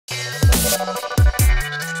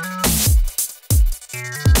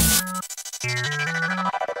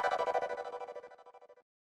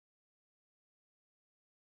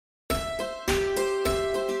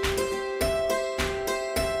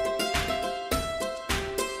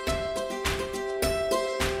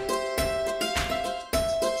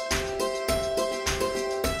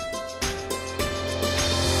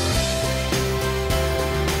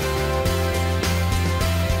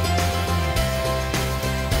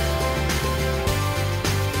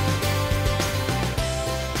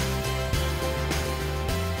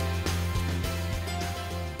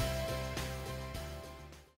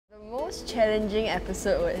Most challenging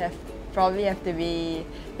episode would probably have to be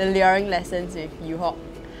the luring lessons with Yu-Hawk.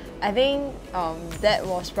 I think that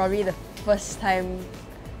was probably the first time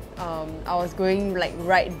I was going like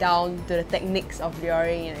right down to the techniques of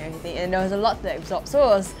luring and everything, and there was a lot to absorb. So it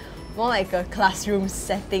was more like a classroom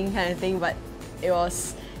setting kind of thing, but it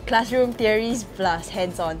was classroom theories plus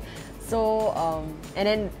hands-on. So and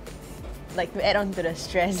then like to add on to the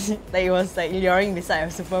stress, like it was like luring beside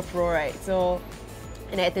a super pro, right? So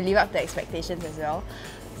and I had to live up to expectations as well.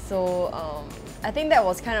 So I think that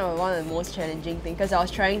was kind of one of the most challenging things, because I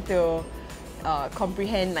was trying to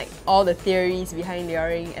comprehend like all the theories behind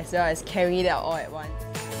luring as well as carry it out all at once.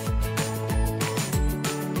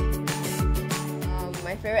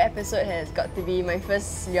 My favourite episode has got to be my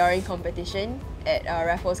first luring competition at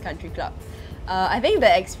Raffles Country Club. I think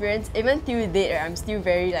the experience, even till date, I'm still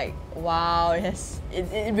very like, wow,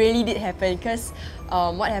 it really did happen, because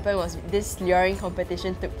what happened was this luring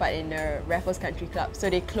competition took part in the Raffles Country Club. So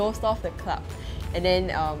they closed off the club, and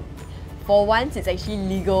then for once it's actually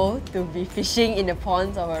legal to be fishing in the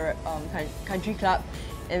ponds of a country club.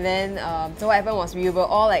 And then so what happened was we were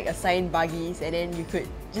all like assigned buggies, and then you could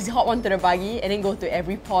just hop onto the buggy and then go to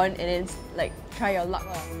every pond and then like try your luck.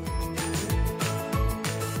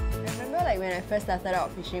 Like when I first started out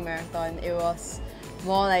fishing marathon, it was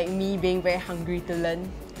more like me being very hungry to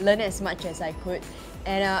learn as much as I could,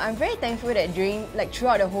 and I'm very thankful that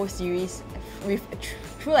throughout the whole series,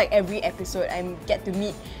 through like every episode, I get to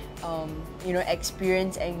meet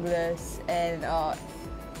experienced anglers, and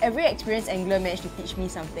every experienced angler managed to teach me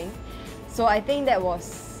something. So I think that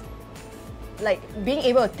was like being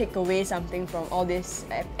able to take away something from all this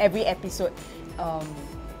every episode.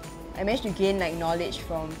 I managed to gain like knowledge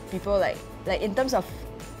from people like in terms of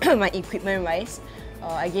my equipment wise.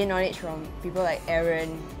 I gained knowledge from people like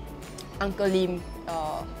Aaron, Uncle Lim,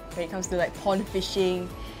 when it comes to like pond fishing,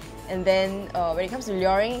 and then when it comes to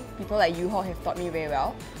luring, people like Yu-Hawk have taught me very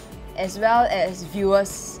well, as well as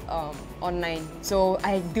viewers online. So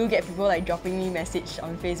I do get people like dropping me message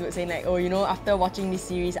on Facebook saying like, oh, after watching this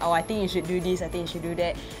series, I think you should do this, I think you should do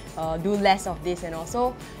that, do less of this and all.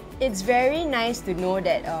 So it's very nice to know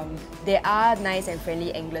that there are nice and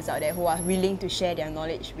friendly anglers out there who are willing to share their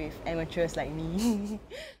knowledge with amateurs like me.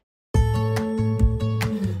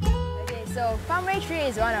 Okay, so Farmway 3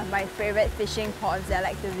 is one of my favourite fishing ponds that I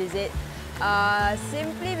like to visit,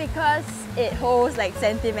 simply because it holds like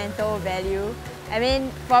sentimental value. I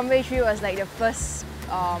mean, Farmway 3 was like the first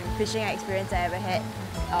fishing experience I ever had.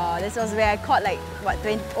 This was where I caught like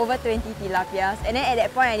over 20 tilapias, and then at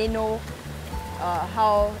that point I didn't know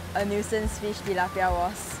how a nuisance fish tilapia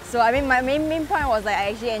was. So I mean, my main point was like I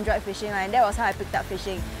actually enjoyed fishing, and that was how I picked up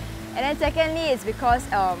fishing. And then secondly, it's because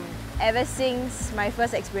ever since my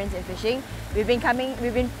first experience in fishing, we come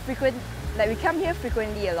here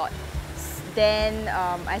frequently a lot. Then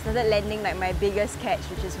I started landing like my biggest catch,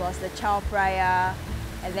 which was the chow praya,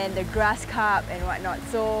 and then the grass carp and whatnot.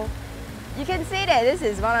 So you can say that this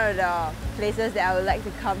is one of the places that I would like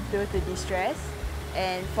to come to de-stress.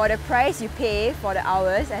 And for the price you pay for the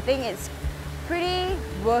hours, I think it's pretty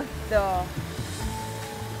worth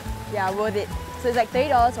it. So it's like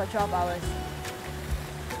 $30 for 12 hours.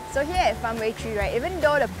 So here at Farmway 3, right, even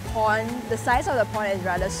though the size of the pond is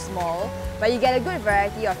rather small, but you get a good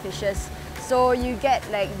variety of fishes. So you get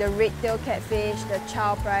like the red-tailed catfish, the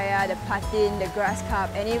chow praya, the patin, the grass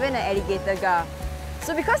carp, and even the alligator gar.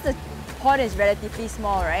 So because the pond is relatively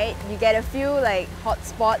small, right, you get a few like hot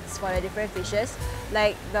spots for the different fishes.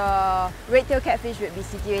 Like the red-tailed catfish would be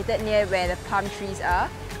situated near where the palm trees are,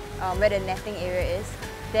 where the netting area is.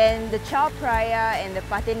 Then the chow praya and the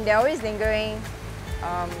patin, they're always lingering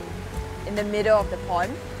in the middle of the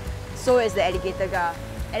pond. So is the alligator gar.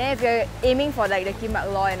 And then if you're aiming for like the kimak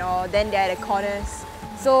law and all, then they're at the corners.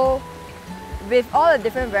 So with all the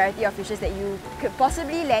different variety of fishes that you could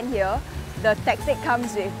possibly land here, the tactic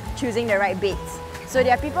comes with choosing the right baits. So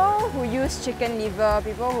there are people who use chicken liver,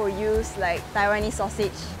 people who use like Taiwanese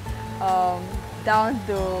sausage, down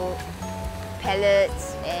to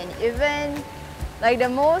pellets, and even like the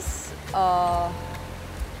most the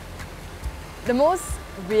most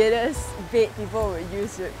weirdest bait people would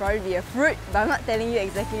use would probably be a fruit, but I'm not telling you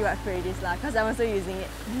exactly what fruit it is because I'm also using it.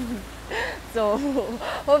 So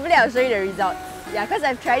hopefully I'll show you the results. Yeah, because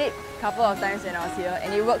I've tried it a couple of times when I was here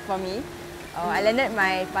and it worked for me. I landed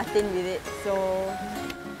my patin with it, so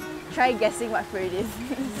try guessing what fruit it is.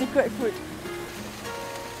 Secret fruit.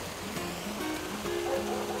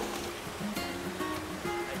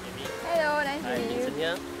 Hello, nice to meet you.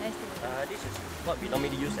 Here. Nice to meet you. This is what we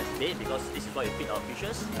normally use as bait because this is what we feed our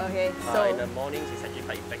fishes. Okay, so in the mornings it's actually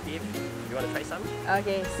quite effective. You want to try some?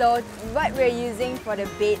 Okay, so what we're using for the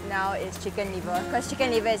bait now is chicken liver because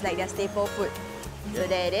chicken liver is like their staple food. So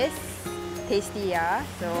there it is. Tasty, yeah.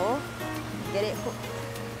 So get it hooked.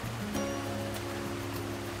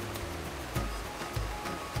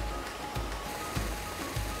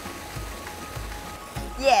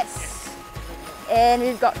 Yes! And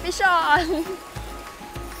we've got fish on!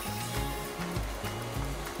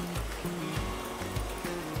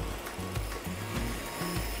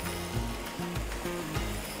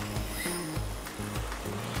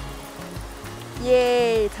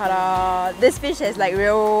 Yay! Ta-da! This fish has like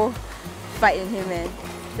real fight in him, man.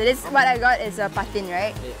 So this what I got is a patin,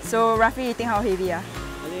 right? Yeah. So roughly you think how heavy? I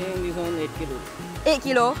think this one 8 kilo. 8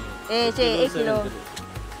 kilo? 8 kilo.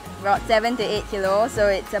 About 7 to 8 kilo. So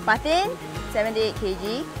it's a patin, 7 to 8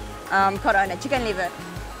 kg, caught on a chicken liver.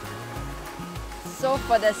 So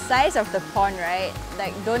for the size of the pond, right?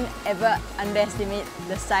 Like don't ever underestimate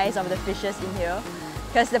the size of the fishes in here.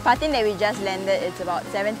 Because the patin that we just landed, it's about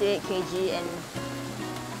 7 to 8 kg and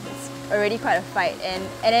it's already quite a fight. And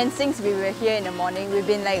then since we were here in the morning, we've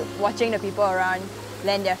been like watching the people around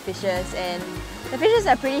land their fishes, and the fishes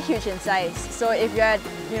are pretty huge in size. So if you're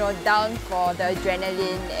down for the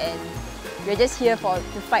adrenaline and you're just here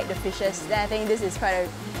to fight the fishes, then I think this is quite a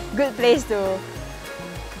good place to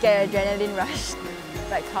get an adrenaline rush,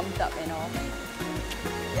 like pumped up and all.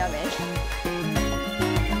 Yeah, man.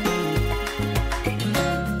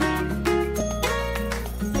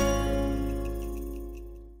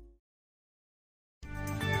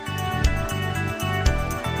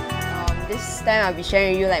 This time I'll be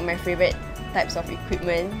sharing with you like my favorite types of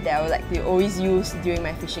equipment that I would like to always use during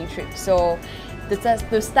my fishing trip. So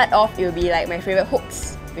to start off, it will be like my favorite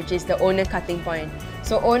hooks, which is the Owner cutting point.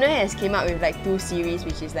 So Owner has came up with like 2 series,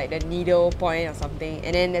 which is like the needle point or something,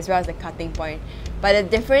 and then as well as the cutting point. But the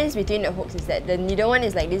difference between the hooks is that the needle one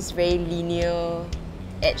is like this very linear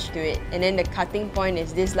edge to it, and then the cutting point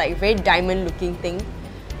is this like very diamond looking thing.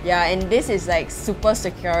 Yeah, and this is like super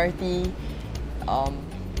security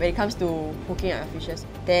when it comes to hooking up fishes.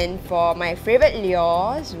 Then for my favorite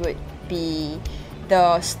lures would be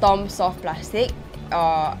the Storm Soft Plastic.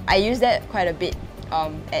 I use that quite a bit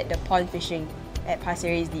at the pond fishing at Pasir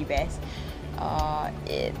Ris the best.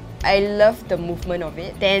 I love the movement of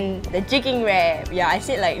it. Then the jigging wrap. Yeah, I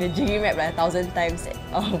said like the jigging wrap like 1,000 times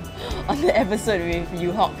on the episode with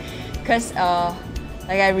you Hawk, because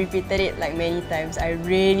like I repeated it like many times. I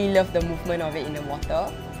really love the movement of it in the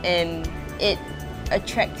water, and it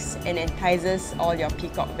attracts and entices all your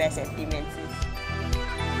peacock bass and timancies.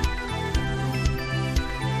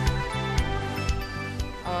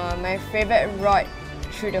 My favorite rod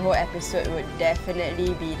through the whole episode would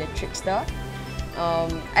definitely be the Trickster.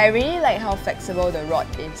 I really like how flexible the rod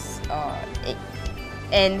is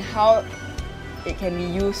and how it can be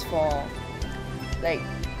used for like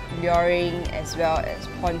luring as well as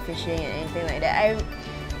pond fishing and anything like that. I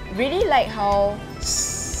really like how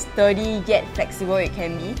sturdy yet flexible it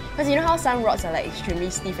can be, because you know how some rods are like extremely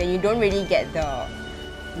stiff and you don't really get the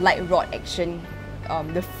light rod action,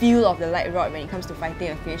 the feel of the light rod when it comes to fighting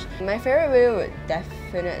a fish. My favorite reel would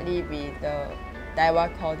definitely be the Daiwa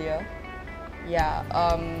Cordia. Yeah,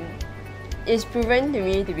 it's proven to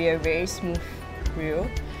me to be a very smooth reel,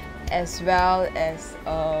 as well as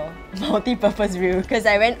a multi-purpose reel, because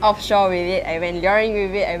I went offshore with it, I went luring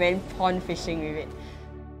with it, I went pond fishing with it.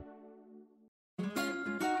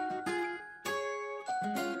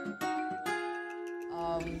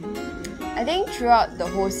 I think throughout the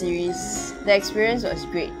whole series, the experience was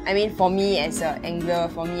great. I mean, for me as an angler,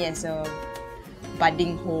 for me as a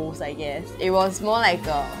budding host, I guess, it was more like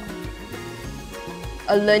a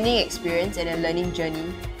learning experience and a learning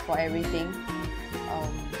journey for everything.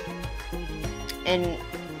 And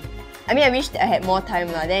I mean, I wish that I had more time,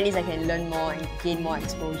 then at least I can learn more and gain more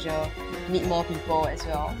exposure, meet more people as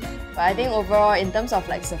well. But I think overall, in terms of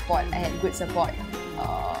like support, I had good support,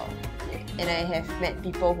 and I have met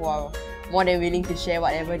people who are more than willing to share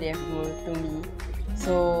whatever they have to me.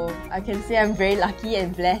 So I can say I'm very lucky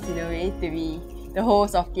and blessed in a way to be the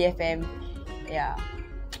host of TFM. Yeah.